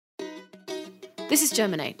This is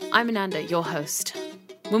Germinate. I'm Ananda, your host.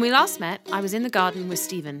 When we last met, I was in the garden with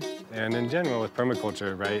Stephen. And in general, with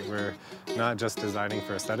permaculture, right, we're not just designing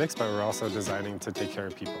for aesthetics, but we're also designing to take care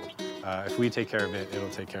of people. If we take care of it, it'll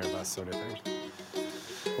take care of us, sort of thing.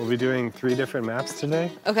 We'll be doing 3 different maps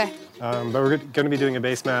today. Okay. But we're going to be doing a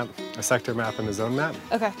base map, a sector map, and a zone map.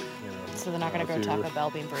 Okay. So they're not going to go Taco Bell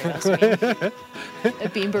bean burrito tree. A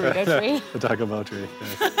bean burrito tree. The Taco Bell tree,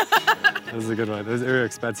 yes. That was a good one. It was very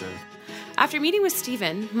expensive. After meeting with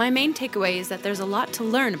Stephen, my main takeaway is that there's a lot to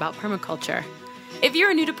learn about permaculture. If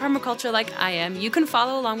you're new to permaculture like I am, you can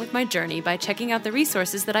follow along with my journey by checking out the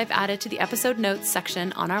resources that I've added to the episode notes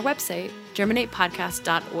section on our website,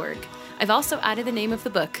 germinatepodcast.org. I've also added the name of the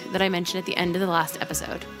book that I mentioned at the end of the last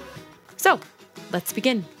episode. So, let's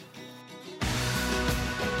begin.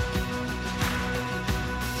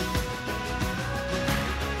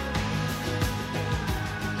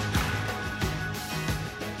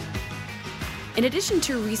 In addition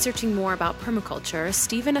to researching more about permaculture,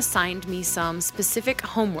 Stephen assigned me some specific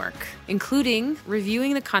homework, including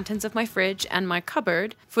reviewing the contents of my fridge and my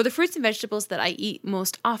cupboard for the fruits and vegetables that I eat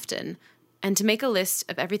most often, and to make a list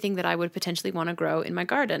of everything that I would potentially want to grow in my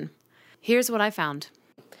garden. Here's what I found.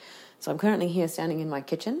 So I'm currently here standing in my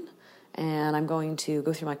kitchen, and I'm going to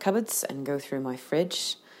go through my cupboards and go through my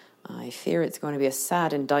fridge. I fear it's going to be a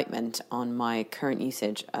sad indictment on my current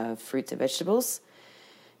usage of fruits and vegetables.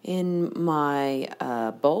 In my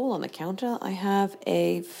bowl on the counter, I have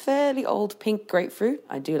a fairly old pink grapefruit.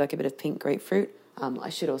 I do like a bit of pink grapefruit. I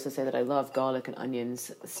should also say that I love garlic and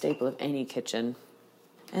onions, a staple of any kitchen.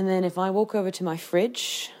 And then if I walk over to my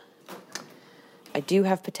fridge, I do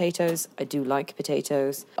have potatoes. I do like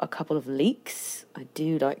potatoes. A couple of leeks. I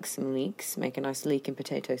do like some leeks. Make a nice leek and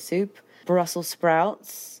potato soup. Brussels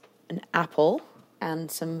sprouts, an apple, and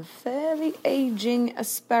some fairly aging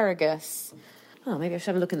asparagus. Oh, maybe I should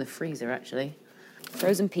have a look in the freezer, actually.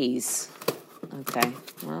 Frozen peas. Okay,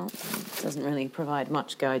 well, it doesn't really provide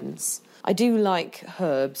much guidance. I do like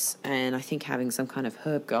herbs, and I think having some kind of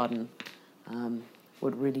herb garden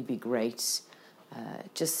would really be great.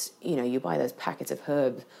 You buy those packets of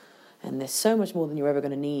herb, and there's so much more than you're ever going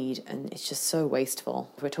to need, and it's just so wasteful.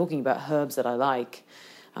 If we're talking about herbs that I like,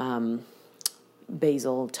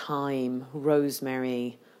 basil, thyme,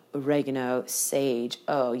 rosemary, oregano, sage.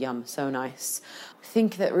 Oh, yum, so nice. I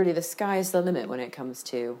think that really the sky is the limit when it comes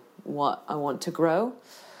to what I want to grow.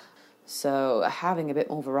 So having a bit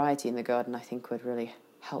more variety in the garden, I think, would really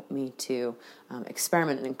help me to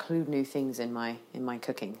experiment and include new things in my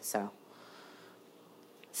cooking. So,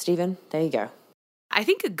 Stephen, there you go. I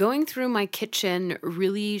think going through my kitchen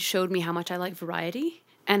really showed me how much I like variety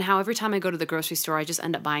and how every time I go to the grocery store, I just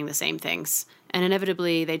end up buying the same things. And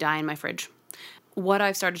inevitably, they die in my fridge. What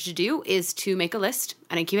I've started to do is to make a list,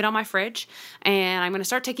 and I keep it on my fridge, and I'm going to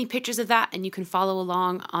start taking pictures of that, and you can follow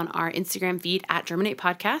along on our Instagram feed at Germinate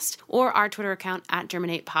Podcast or our Twitter account at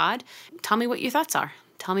Germinate Pod. Tell me what your thoughts are.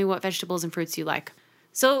 Tell me what vegetables and fruits you like.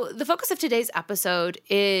 So the focus of today's episode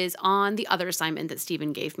is on the other assignment that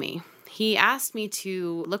Stephen gave me. He asked me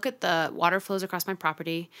to look at the water flows across my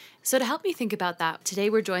property. So to help me think about that, today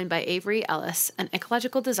we're joined by Avery Ellis, an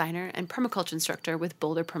ecological designer and permaculture instructor with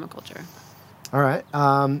Boulder Permaculture. All right.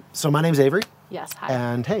 So my name's Avery. Yes, hi.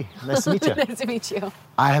 And hey, nice to meet you. Nice to meet you.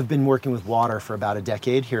 I have been working with water for about a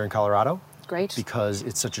decade here in Colorado. Great. Because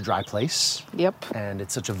it's such a dry place. Yep. And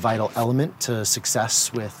it's such a vital element to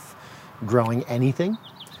success with growing anything.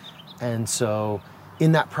 And so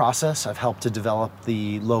in that process, I've helped to develop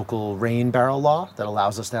the local rain barrel law that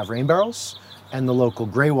allows us to have rain barrels, and the local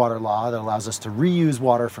gray water law that allows us to reuse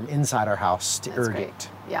water from inside our house to irrigate. Great.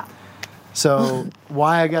 Yeah. So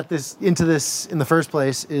why I got into this in the first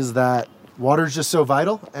place is that water is just so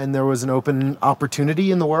vital, and there was an open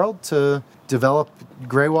opportunity in the world to develop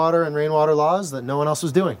gray water and rainwater laws that no one else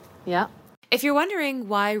was doing. Yeah. If you're wondering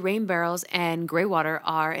why rain barrels and gray water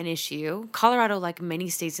are an issue, Colorado, like many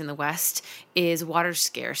states in the West, is water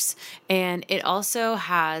scarce. And it also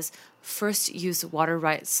has first use water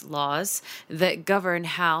rights laws that govern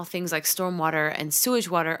how things like stormwater and sewage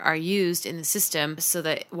water are used in the system so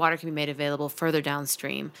that water can be made available further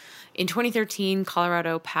downstream. In 2013,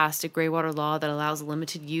 Colorado passed a gray water law that allows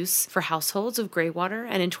limited use for households of gray water,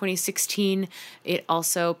 and in 2016, it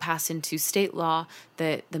also passed into state law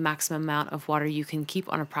that the maximum amount of water you can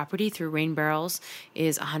keep on a property through rain barrels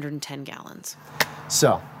is 110 gallons.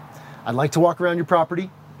 So, I'd like to walk around your property,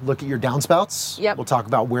 look at your downspouts. Yep. We'll talk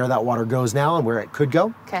about where that water goes now and where it could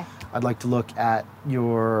go. Okay. I'd like to look at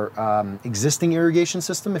your existing irrigation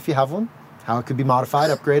system, if you have one, how it could be modified,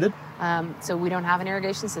 upgraded. So we don't have an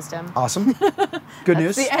irrigation system. Awesome. Good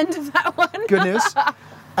news. That's the end of that one. Good news.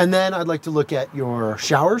 And then I'd like to look at your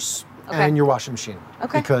showers Okay. and your washing machine.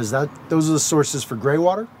 Okay. Because those are the sources for gray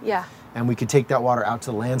water. Yeah. And we could take that water out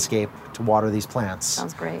to the landscape to water these plants.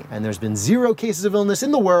 Sounds great. And there's been 0 cases of illness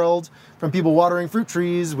in the world from people watering fruit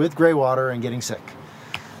trees with gray water and getting sick.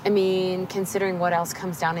 I mean, considering what else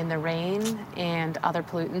comes down in the rain and other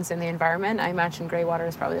pollutants in the environment, I imagine gray water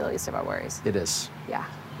is probably the least of our worries. It is. Yeah,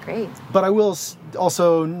 great. But I will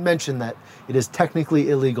also mention that it is technically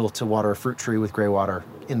illegal to water a fruit tree with gray water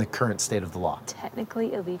in the current state of the law.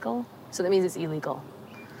 Technically illegal? So that means it's illegal.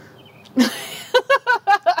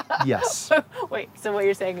 Yes. Wait, so what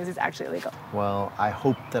you're saying is it's actually illegal? Well, I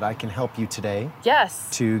hope that I can help you today Yes.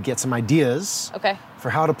 to get some ideas Okay.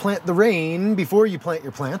 for how to plant the rain before you plant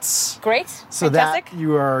your plants. Great. So Fantastic. that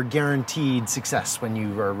you are guaranteed success when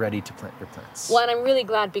you are ready to plant your plants. Well, and I'm really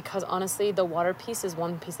glad because honestly, the water piece is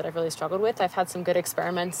one piece that I've really struggled with. I've had some good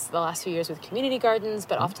experiments the last few years with community gardens,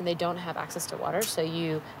 but often they don't have access to water, so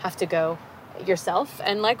you have to go yourself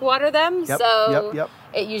and water them. Yep.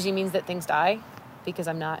 It usually means that things die because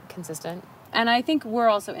I'm not consistent. And I think we're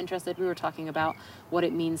also interested, we were talking about what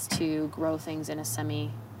it means to grow things in a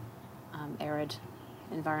semi-arid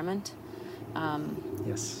environment.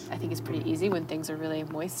 Yes. I think it's pretty easy when things are really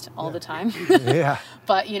moist all the time. Yeah.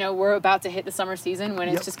 But, we're about to hit the summer season when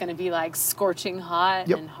it's Yep. just going to be scorching hot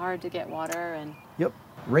Yep. and hard to get water. And Yep.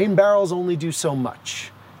 Rain barrels only do so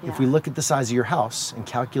much. If we Yeah. look at the size of your house and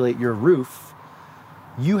calculate your roof,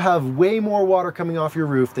 you have way more water coming off your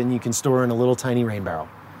roof than you can store in a little tiny rain barrel.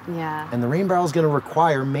 yeah. And the rain barrel is going to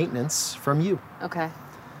require maintenance from you. Okay.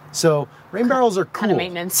 So rain barrels are cool. Kind of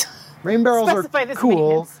maintenance. Rain barrels are Specify this cool,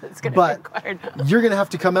 maintenance that's gonna be but required. you're going to have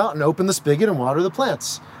to come out and open the spigot and water the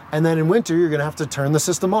plants. And then in winter, you're going to have to turn the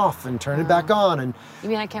system off and turn it back on, and You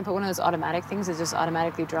mean I can't put one of those automatic things that just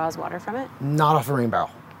automatically draws water from it? not off a rain barrel.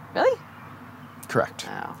 Really? Correct.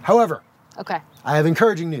 Oh. However, Okay. I have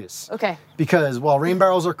encouraging news. Okay. Because while rain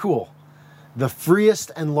barrels are cool, the freest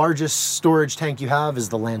and largest storage tank you have is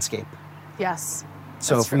the landscape. Yes.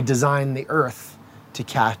 So That's if we true. design the earth to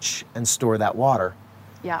catch and store that water,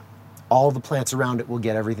 Yeah. all the plants around it will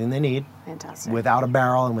get everything they need Fantastic. without a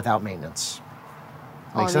barrel and without maintenance.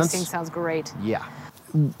 All Make of sense? these things sounds great. Yeah.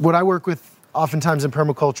 What I work with oftentimes in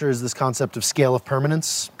permaculture is this concept of scale of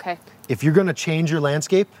permanence. Okay. If you're going to change your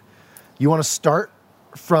landscape, you want to start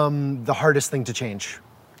from the hardest thing to change.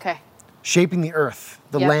 Okay. Shaping the earth,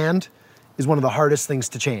 the Yep. land, is one of the hardest things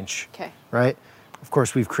to change. Okay. Right? Of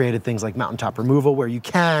course, we've created things like mountaintop removal where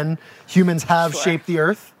humans have Sure. shaped the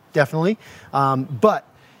earth, definitely. But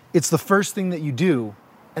it's the first thing that you do,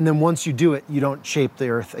 and then once you do it, you don't shape the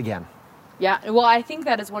earth again. Yeah, well, I think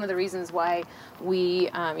that is one of the reasons why we,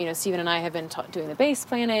 Stephen and I have been doing the base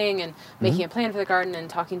planning and making a plan for the garden and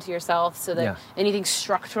talking to yourself so that Yeah. anything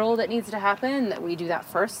structural that needs to happen, that we do that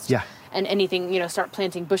first. Yeah. And anything, start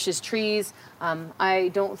planting bushes, trees. I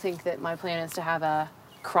don't think that my plan is to have a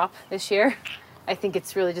crop this year. I think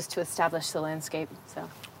it's really just to establish the landscape, so.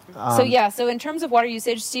 So in terms of water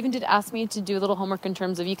usage, Stephen did ask me to do a little homework in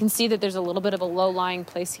terms of, you can see that there's a little bit of a low-lying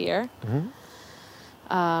place here.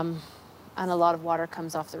 And a lot of water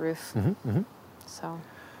comes off the roof. So,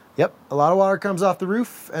 Yep, a lot of water comes off the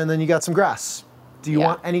roof, and then you got some grass. Do you Yeah.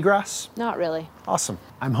 want any grass? not really. Awesome.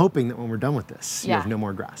 I'm hoping that when we're done with this, you Yeah. have no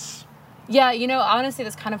more grass. Yeah, honestly,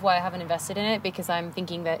 that's kind of why I haven't invested in it, because I'm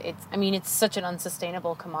thinking that it's such an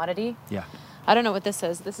unsustainable commodity. Yeah. I don't know what this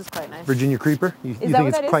is. This is quite nice. Virginia creeper, you that think what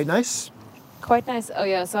it's that is? quite nice? Quite nice. Oh,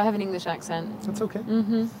 yeah, so I have an English accent. That's okay.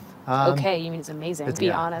 Okay, you mean it's amazing. Be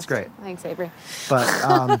yeah, it's honest. great. Thanks, Avery.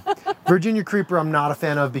 But Virginia creeper, I'm not a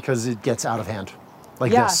fan of because it gets out of hand,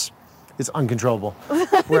 like Yeah. this. It's uncontrollable.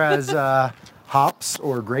 Whereas hops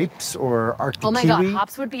or grapes or Arctic Oh my kiwi, God,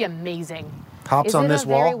 hops would be amazing. hops Is on it this a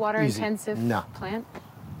very wall, water-intensive easy. No, plant?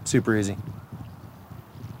 super easy.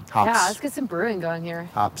 Hops, Yeah, let's get some brewing going here.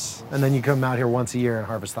 hops, and then you come out here once a year and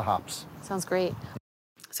harvest the hops. Sounds great.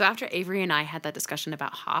 So after Avery and I had that discussion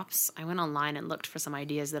about hops, I went online and looked for some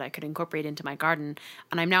ideas that I could incorporate into my garden,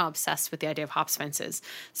 and I'm now obsessed with the idea of hops fences.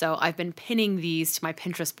 So I've been pinning these to my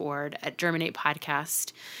Pinterest board at Germinate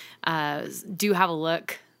Podcast. Do have a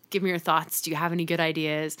look. Give me your thoughts. Do you have any good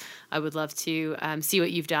ideas? I would love to see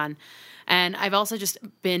what you've done. And I've also just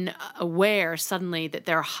been aware suddenly that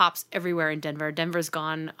there are hops everywhere in Denver. Denver's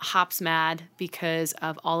gone hops mad because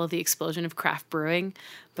of all of the explosion of craft brewing.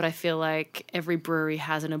 But I feel like every brewery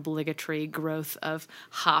has an obligatory growth of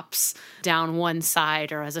hops down one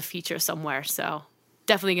side or as a feature somewhere. So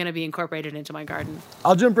definitely going to be incorporated into my garden.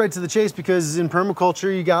 I'll jump right to the chase because in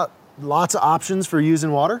permaculture, you got lots of options for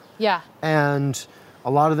using water. Yeah. And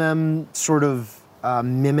a lot of them sort of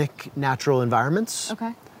mimic natural environments.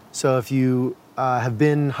 Okay. So if you have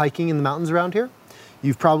been hiking in the mountains around here,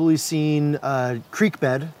 you've probably seen a creek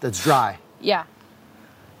bed that's dry. Yeah.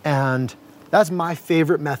 And that's my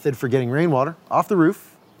favorite method for getting rainwater off the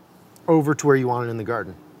roof over to where you want it in the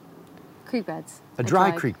garden. Creek beds. A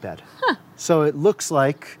dry creek bed. Huh. So it looks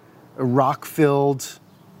like a rock-filled,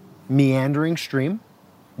 meandering stream.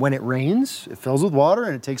 When it rains, it fills with water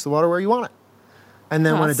and it takes the water where you want it. And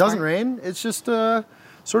then when it doesn't rain, it's just a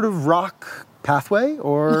sort of rock pathway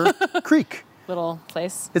or creek. Little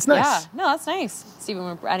place. It's nice. Yeah, no, that's nice.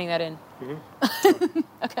 Steven, we're adding that in.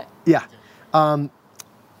 Okay. Yeah.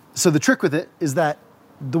 So the trick with it is that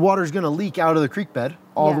the water is going to leak out of the creek bed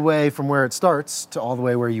all the way from where it starts to all the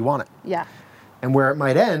way where you want it. Yeah. And where it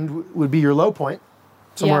might end would be your low point,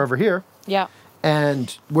 somewhere over here. Yeah.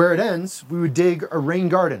 And where it ends, we would dig a rain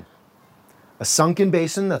garden, a sunken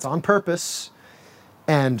basin that's on purpose,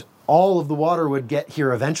 and all of the water would get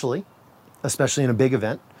here eventually, especially in a big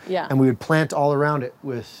event. Yeah. And we would plant all around it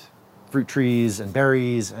with fruit trees and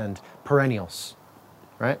berries and perennials,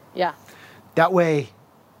 right? Yeah. That way,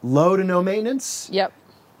 low to no maintenance, Yep.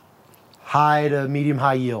 high to medium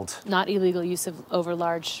high yield. Not illegal use of over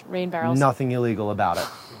large rain barrels. Nothing illegal about it,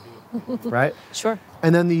 right? Sure.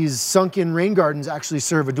 And then these sunken rain gardens actually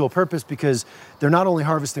serve a dual purpose because they're not only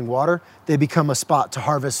harvesting water, they become a spot to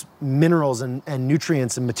harvest minerals and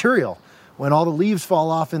nutrients and material. When all the leaves fall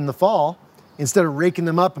off in the fall, instead of raking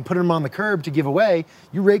them up and putting them on the curb to give away,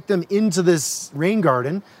 you rake them into this rain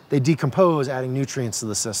garden. They decompose, adding nutrients to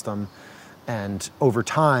the system. And over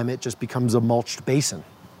time, it just becomes a mulched basin.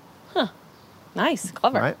 Huh. Nice.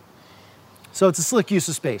 Clever. Right? So it's a slick use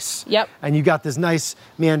of space. Yep. And you got this nice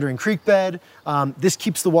meandering creek bed. This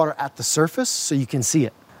keeps the water at the surface so you can see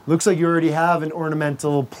it. Looks like you already have an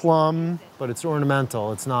ornamental plum, but it's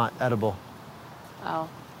ornamental. It's not edible. Oh.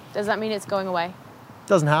 Does that mean it's going away?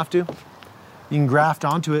 Doesn't have to. You can graft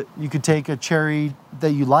onto it. You could take a cherry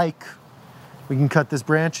that you like. We can cut this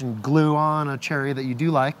branch and glue on a cherry that you do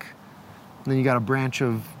like. And then you got a branch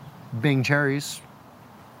of Bing cherries.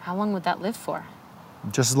 How long would that live for?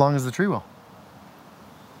 Just as long as the tree will.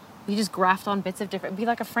 You just graft on bits of different, be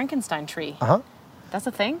like a Frankenstein tree. Uh-huh. That's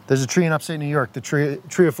a thing? There's a tree in upstate New York, the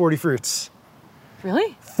tree of 40 fruits.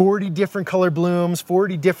 Really? 40 different color blooms,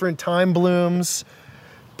 40 different time blooms,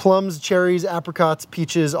 plums, cherries, apricots,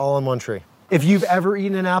 peaches, all on one tree. If you've ever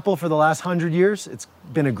eaten an apple for the last 100 years, it's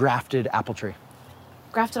been a grafted apple tree.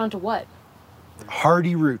 Grafted onto what?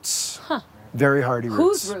 Hardy roots. Huh. Very hardy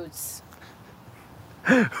roots. Whose roots?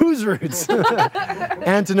 Whose roots?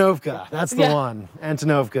 Antonovka, that's the one.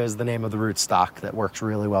 Antonovka is the name of the rootstock that works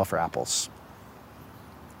really well for apples.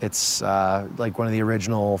 It's like one of the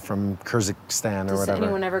original from Kyrgyzstan or whatever. Does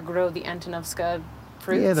anyone ever grow the Antonovka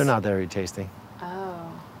fruits? Yeah, they're not very tasty.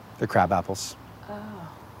 Oh. They're crab apples. Oh.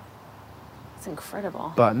 That's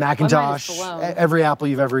incredible. But Macintosh, My mind is blown. every apple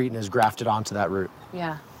you've ever eaten is grafted onto that root.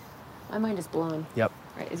 Yeah. My mind is blown. Yep.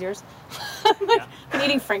 Right, is yours? I've been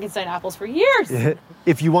eating Frankenstein apples for years.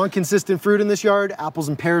 If you want consistent fruit in this yard, apples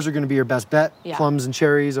and pears are going to be your best bet. Yeah. Plums and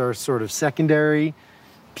cherries are sort of secondary.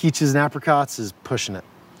 Peaches and apricots is pushing it.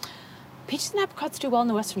 Peaches and apricots do well in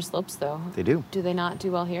the western slopes, though. They do. Do they not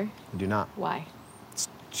do well here? They do not. Why?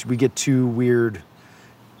 We get two weird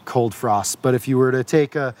cold frosts. But if you were to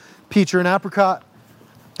take a peach or an apricot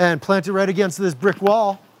and plant it right against this brick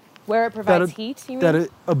wall, Where it provides heat, you mean? that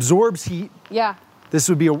it absorbs heat, Yeah. this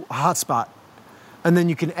would be a hot spot. And then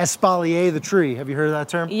you can espalier the tree. Have you heard of that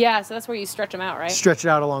term? Yeah, so that's where you stretch them out, right? Stretch it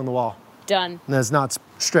out along the wall. Done. And then it's not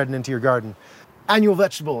shredding into your garden. Annual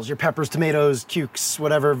vegetables, your peppers, tomatoes, cukes,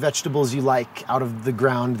 whatever vegetables you like out of the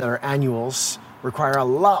ground that are annuals require a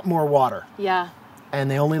lot more water. Yeah. And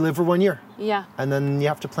they only live for 1 year. Yeah. And then you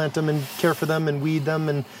have to plant them and care for them and weed them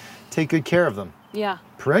and take good care of them. Yeah.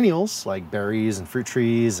 Perennials, like berries and fruit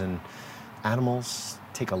trees and animals,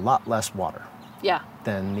 take a lot less water Yeah.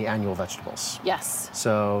 than the annual vegetables. Yes.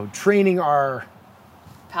 So training our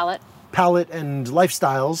Palette. palate and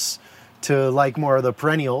lifestyles to like more of the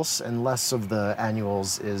perennials and less of the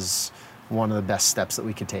annuals is one of the best steps that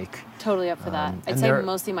we could take. Totally up for that. and I'd say there-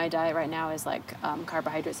 mostly my diet right now is like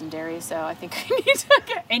carbohydrates and dairy, so I think I need to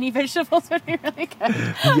get any vegetables would be really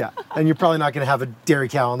good. Yeah, and you're probably not going to have a dairy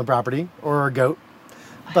cow on the property or a goat.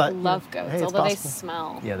 But I love goats, hey, it's although they possible.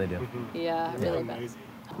 smell. Yeah, they do. Yeah, really bad.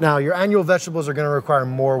 Now, your annual vegetables are going to require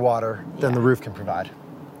more water than the roof can provide.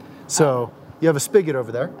 So you have a spigot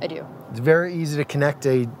over there. I do. It's very easy to connect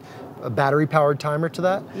a battery-powered timer to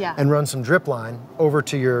that Yeah. and run some drip line over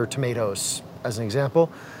to your tomatoes, as an example.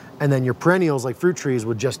 And then your perennials, like fruit trees,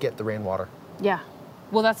 would just get the rainwater. Yeah.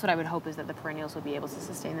 Well, that's what I would hope is that the perennials would be able to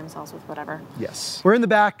sustain themselves with whatever. Yes. We're in the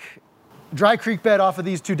back. Dry creek bed off of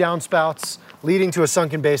these two downspouts leading to a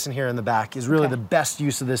sunken basin here in the back is really Okay. the best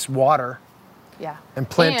use of this water Yeah. And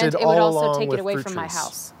planted and it all would also along take with it away fruit from my trees.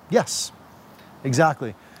 house. Yes,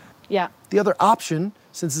 exactly. Yeah. The other option,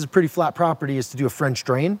 since it's a pretty flat property, is to do a French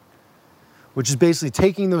drain, which is basically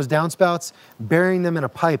taking those downspouts, burying them in a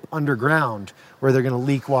pipe underground where they're going to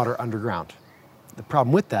leak water underground. The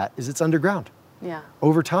problem with that is it's underground. Yeah.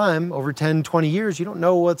 Over time, over 10, 20 years, you don't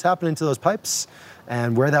know what's happening to those pipes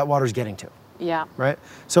and where that water's getting to. Yeah. Right?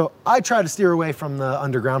 So I try to steer away from the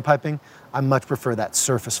underground piping. I much prefer that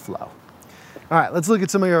surface flow. All right, let's look at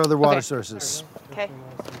some of your other water sources. Okay.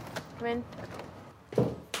 Come in.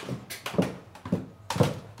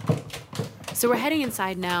 So we're heading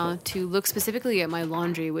inside now to look specifically at my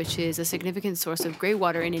laundry, which is a significant source of gray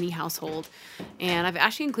water in any household. And I've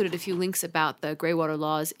actually included a few links about the gray water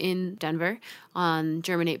laws in Denver on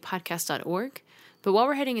germinatepodcast.org. But while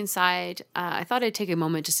we're heading inside, I thought I'd take a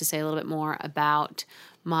moment just to say a little bit more about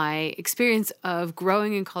my experience of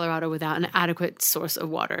growing in Colorado without an adequate source of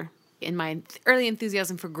water. In my early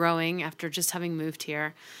enthusiasm for growing, after just having moved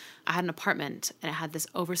here, I had an apartment and it had this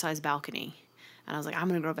oversized balcony. And I was like, I'm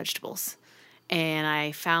going to grow vegetables. And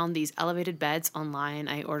I found these elevated beds online.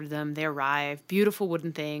 I ordered them. They arrived. Beautiful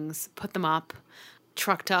wooden things. Put them up.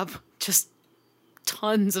 Trucked up just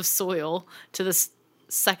tons of soil to this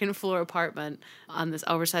second floor apartment on this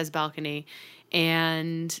oversized balcony.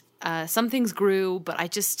 And some things grew,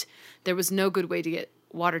 but there was no good way to get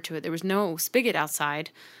water to it. There was no spigot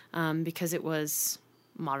outside because it was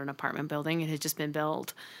a modern apartment building. It had just been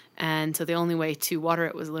built. And so the only way to water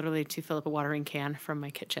it was literally to fill up a watering can from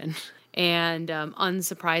my kitchen. And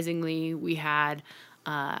unsurprisingly, we had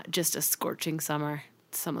just a scorching summer.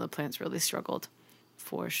 Some of the plants really struggled,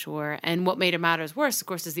 for sure. And what made it matters worse, of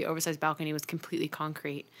course, is the oversized balcony was completely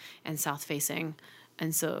concrete and south-facing.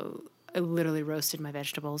 And so I literally roasted my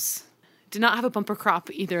vegetables. Did not have a bumper crop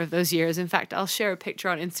either of those years. In fact, I'll share a picture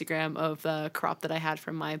on Instagram of the crop that I had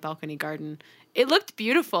from my balcony garden. It looked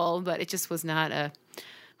beautiful, but it just was not a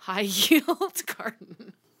high-yield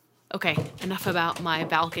garden. Okay, enough about my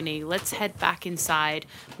balcony. Let's head back inside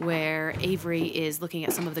where Avery is looking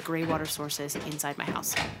at some of the gray water sources inside my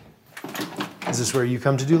house. Is this where you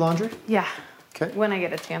come to do laundry? Yeah. Okay. When I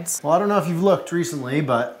get a chance. Well, I don't know if you've looked recently,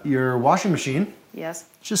 but your washing machine Yes. is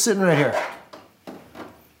just sitting right here.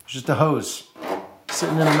 It's just a hose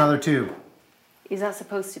sitting in another tube. Is that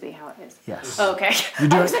supposed to be how it is? Yes. Oh, okay.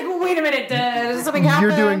 doing- I was like, well, wait a minute. Did something happen?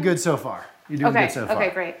 You're doing good so far. You're doing good so far. Okay,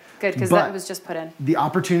 great. Good, because But that was just put in. the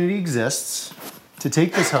opportunity exists to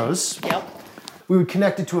take this hose. Yep. We would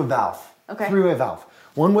connect it to a valve. Okay. Three-way valve.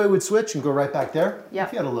 One way would switch and go right back there. Yep.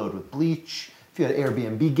 If you had a load with bleach, if you had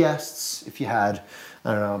Airbnb guests, if you had,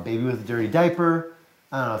 I don't know, a baby with a dirty diaper,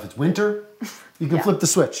 I don't know if it's winter, you can Yeah. flip the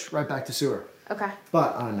switch right back to sewer. Okay.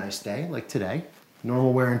 But on a nice day, like today,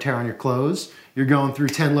 normal wear and tear on your clothes, you're going through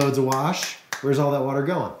 10 loads of wash, where's all that water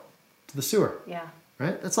going? To the sewer, Yeah,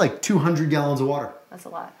 right? That's like 200 gallons of water. that's a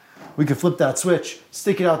lot. We could flip that switch,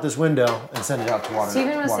 stick it out this window, and send it out to water.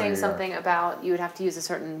 Stephen was water saying your yard. something about you would have to use a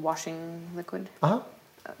certain washing liquid. Uh-huh.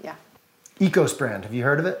 Yeah. Ecos brand, have you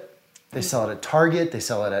heard of it? They sell it at Target, they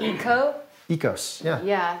sell it at Eco? Ecos, yeah.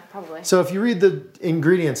 Yeah, probably. So if you read the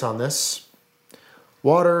ingredients on this,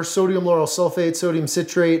 water, sodium lauryl sulfate, sodium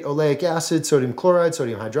citrate, oleic acid, sodium chloride,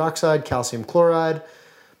 sodium hydroxide, calcium chloride,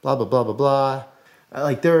 blah, blah, blah, blah, blah.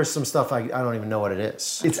 Like there is some stuff I don't even know what it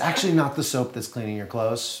is. It's actually not the soap that's cleaning your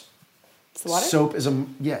clothes. It's the water? Soap is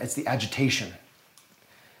it's the agitation.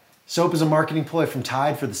 Soap is a marketing ploy from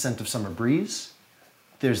Tide for the scent of summer breeze.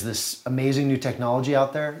 There's this amazing new technology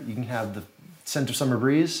out there. You can have the scent of summer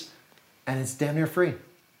breeze, and it's damn near free.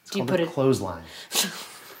 It's Do you called put a it- clothesline.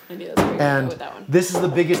 I knew that's where you were going And with that one. this is the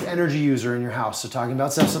biggest energy user in your house. So talking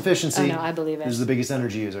about self-sufficiency, Oh, no, I believe it. This is the biggest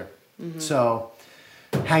energy user. So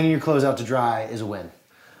hanging your clothes out to dry is a win.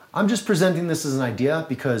 I'm just presenting this as an idea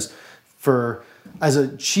because as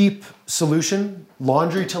a cheap solution,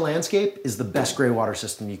 laundry to landscape is the best gray water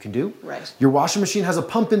system you can do. Right. Your washing machine has a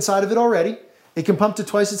pump inside of it already. It can pump to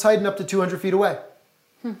twice its height and up to 200 feet away.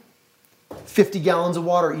 50 gallons of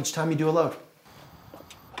water each time you do a load.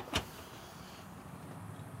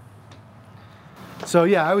 So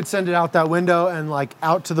yeah, I would send it out that window and like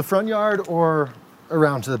out to the front yard or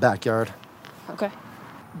around to the backyard. Okay.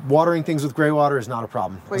 Watering things with gray water is not a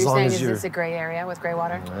problem. What you're saying is it's a gray area with gray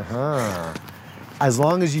water? As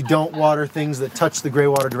long as you don't water things that touch the gray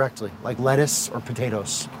water directly, like lettuce or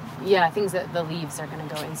potatoes. Yeah, things that the leaves are going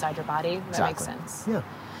to go inside your body. That makes sense. Yeah.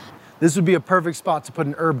 This would be a perfect spot to put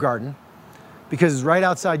an herb garden because it's right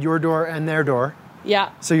outside your door and their door.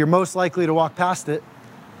 Yeah. So you're most likely to walk past it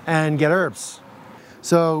and get herbs.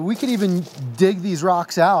 So we could even dig these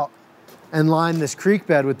rocks out and line this creek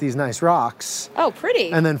bed with these nice rocks. Oh,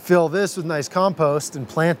 pretty. And then fill this with nice compost and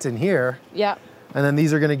plant in here. Yeah. And then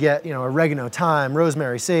these are gonna get, oregano, thyme,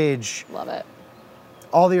 rosemary, sage. Love it.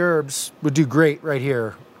 All the herbs would do great right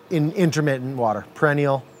here in intermittent water,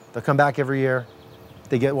 perennial. They'll come back every year.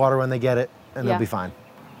 They get water when they get it, and they'll be fine.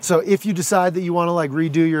 So if you decide that you want to like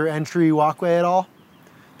redo your entry walkway at all,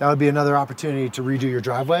 that would be another opportunity to redo your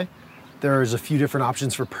driveway. There's a few different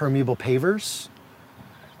options for permeable pavers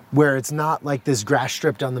where it's not like this grass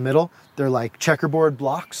strip down the middle. They're like checkerboard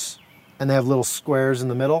blocks, and they have little squares in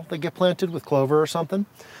the middle that get planted with clover or something.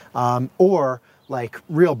 Or like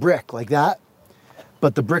real brick like that.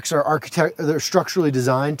 But the bricks are they're structurally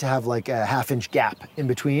designed to have like a 1/2-inch gap in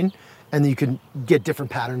between. And then you can get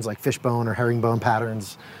different patterns like fishbone or herringbone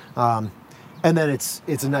patterns. And then it's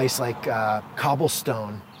a nice like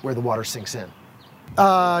cobblestone where the water sinks in.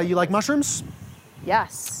 You like mushrooms?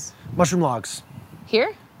 Yes. Mushroom logs.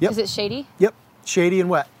 Here? Yep. Is it shady? Yep, shady and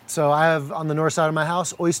wet. So I have on the north side of my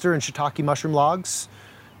house, oyster and shiitake mushroom logs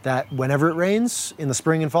that whenever it rains in the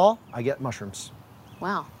spring and fall, I get mushrooms.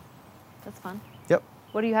 Wow. That's fun. Yep.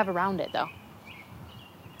 What do you have around it, though?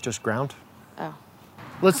 Just ground. Oh.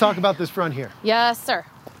 Let's talk about this front here. Yes, sir.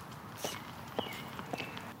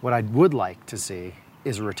 What I would like to see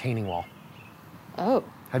is a retaining wall. Oh.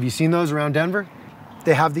 Have you seen those around Denver?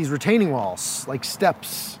 They have these retaining walls, like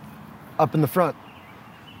steps up in the front.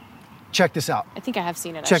 Check this out. I think I have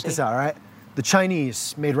seen it, Check this out, all right? The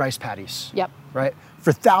Chinese made rice paddies. Yep. Right?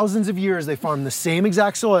 For thousands of years, they farmed the same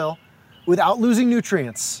exact soil without losing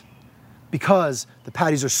nutrients because the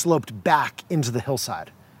paddies are sloped back into the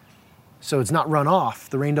hillside. So it's not run off.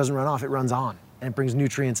 The rain doesn't run off, it runs on. And it brings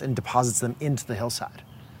nutrients and deposits them into the hillside.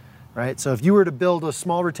 Right? So if you were to build a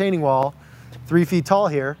small retaining wall 3 feet tall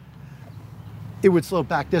here, it would slope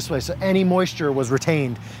back this way. So any moisture was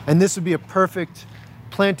retained. And this would be a perfect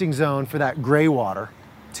planting zone for that gray water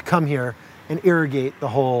to come here and irrigate the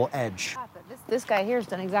whole edge. This guy here has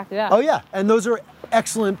done exactly that. Oh yeah, and those are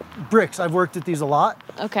excellent bricks. I've worked at these a lot.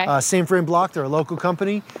 Okay. Same Frame Block, they're a local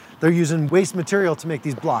company. They're using waste material to make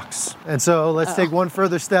these blocks. And so let's take one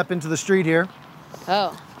further step into the street here.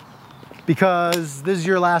 Oh. Because this is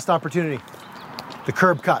your last opportunity. The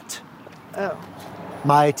curb cut. Oh.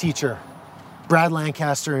 My teacher, Brad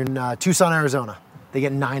Lancaster in Tucson, Arizona. They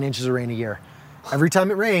get 9 inches of rain a year. Every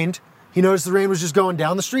time it rained, he noticed the rain was just going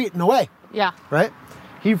down the street and away. Yeah. Right?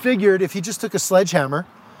 He figured if he just took a sledgehammer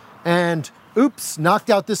and, knocked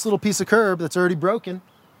out this little piece of curb that's already broken,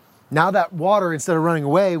 now that water, instead of running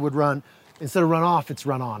away, instead of run off, it's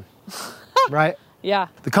run on. Right? Yeah.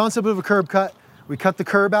 The concept of a curb cut, we cut the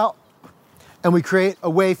curb out and we create a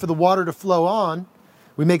way for the water to flow on.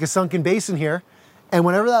 We make a sunken basin here, and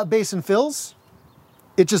whenever that basin fills,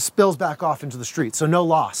 it just spills back off into the street, so no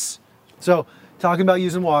loss. So, talking about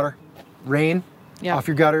using water, rain off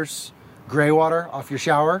your gutters, gray water off your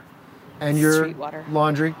shower, and your Street water.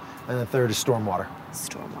 laundry, and the third is storm water.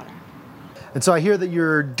 Storm water. And so I hear that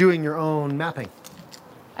you're doing your own mapping.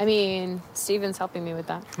 I mean, Steven's helping me with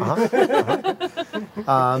that.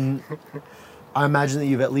 I imagine that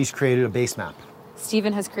you've at least created a base map.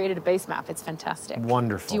 Steven has created a base map. It's fantastic.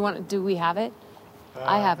 Wonderful. Do we have it?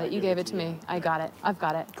 I have it. You gave it to me. I got it. I've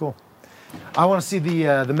got it. Cool. I want to see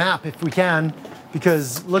the map if we can,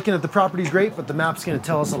 because looking at the property is great, but the map's going to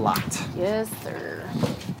tell us a lot. Yes, sir.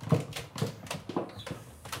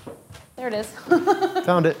 There it is.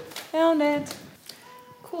 Found it. Found it.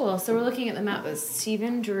 Cool. So we're looking at the map that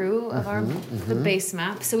Steven drew of the base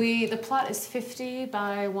map. So the plot is 50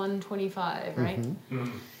 by 125, right?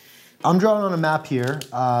 I'm drawing on a map here,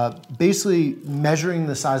 basically measuring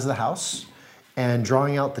the size of the house and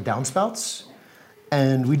drawing out the downspouts.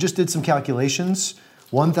 And we just did some calculations.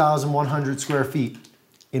 1,100 square feet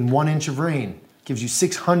in 1 inch of rain gives you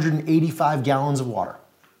 685 gallons of water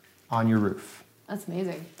on your roof. That's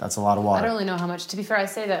amazing. That's a lot of water. I don't really know how much. To be fair, I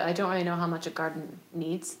say that I don't really know how much a garden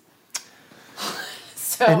needs.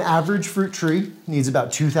 So. An average fruit tree needs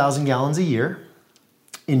about 2,000 gallons a year.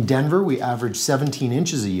 In Denver, we average 17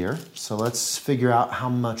 inches a year. So let's figure out how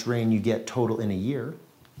much rain you get total in a year.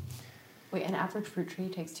 Wait, an average fruit tree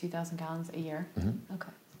takes 2,000 gallons a year? Okay.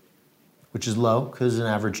 Which is low, because an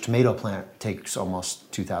average tomato plant takes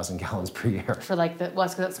almost 2,000 gallons per year. For like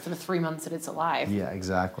that's for the 3 months that it's alive. Yeah,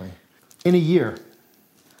 exactly. In a year,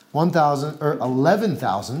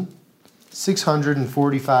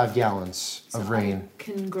 11,645 gallons of rain. I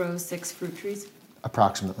can grow 6 fruit trees?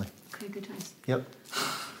 Approximately. Okay, good times. Yep.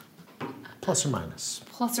 Plus or minus.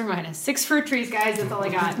 Plus or minus. 6 fruit trees, guys, that's all I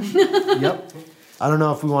got. Yep. I don't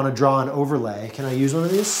know if we want to draw an overlay. Can I use one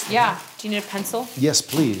of these? Yeah. Do you need a pencil? Yes,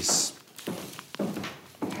 please.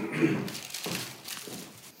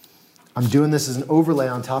 I'm doing this as an overlay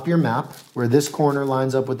on top of your map where this corner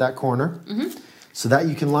lines up with that corner. So that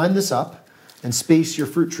you can line this up. and space your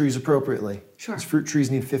fruit trees appropriately. Sure. Because fruit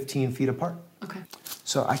trees need 15 feet apart. Okay.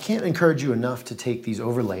 So I can't encourage you enough to take these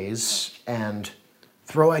overlays and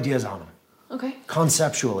throw ideas on them. Okay.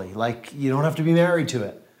 Conceptually, like you don't have to be married to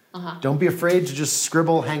it. Don't be afraid to just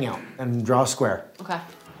scribble, hang out, and draw a square. Okay.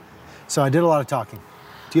 So I did a lot of talking.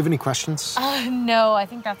 Do you have any questions? No, I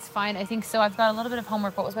think that's fine. I think so. I've got a little bit of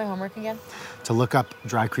homework. What was my homework again? To look up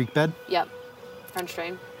dry creek bed, Yep. French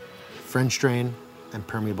drain. French drain, and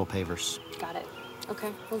permeable pavers. Got it.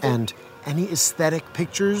 Okay. We'll do. And any aesthetic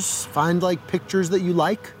pictures, find like pictures that you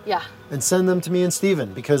like Yeah. and send them to me and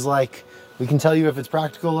Steven, because like we can tell you if it's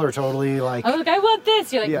practical or totally like. I was like, I want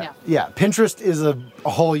this. You're like, Yeah, no. yeah. Pinterest is a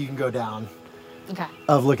hole you can go down Okay.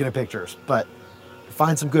 of looking at pictures, but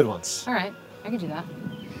find some good ones. All right. I can do that.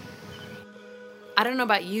 I don't know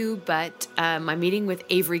about you, but my meeting with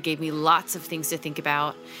Avery gave me lots of things to think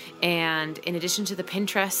about. And in addition to the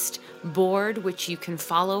Pinterest board, which you can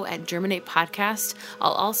follow at Germinate Podcast,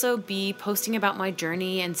 I'll also be posting about my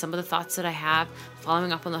journey and some of the thoughts that I have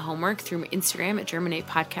following up on the homework through Instagram at Germinate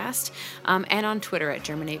Podcast and on Twitter at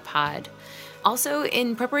Germinate Pod. Also,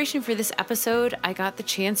 in preparation for this episode, I got the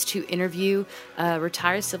chance to interview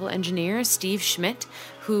retired civil engineer Steve Schmidt,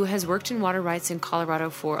 who has worked in water rights in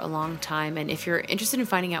Colorado for a long time. And if you're interested in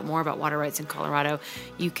finding out more about water rights in Colorado,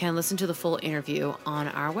 you can listen to the full interview on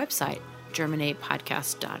our website,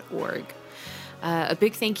 germinatepodcast.org. A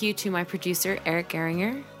big thank you to my producer, Eric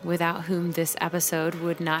Geringer, without whom this episode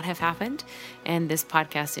would not have happened, and this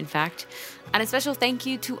podcast, in fact. And a special thank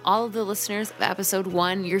you to all of the listeners of episode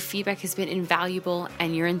 1. Your feedback has been invaluable,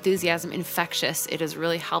 and your enthusiasm infectious. It has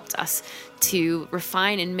really helped us to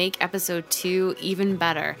refine and make episode 2 even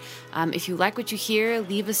better. If you like what you hear,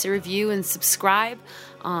 leave us a review and subscribe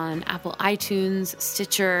on Apple iTunes,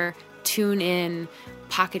 Stitcher, TuneIn,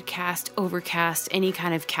 Pocket Cast, Overcast, any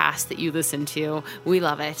kind of cast that you listen to. We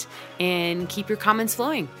love it. And keep your comments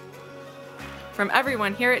flowing. From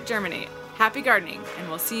everyone here at Germinate, happy gardening, and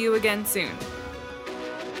we'll see you again soon.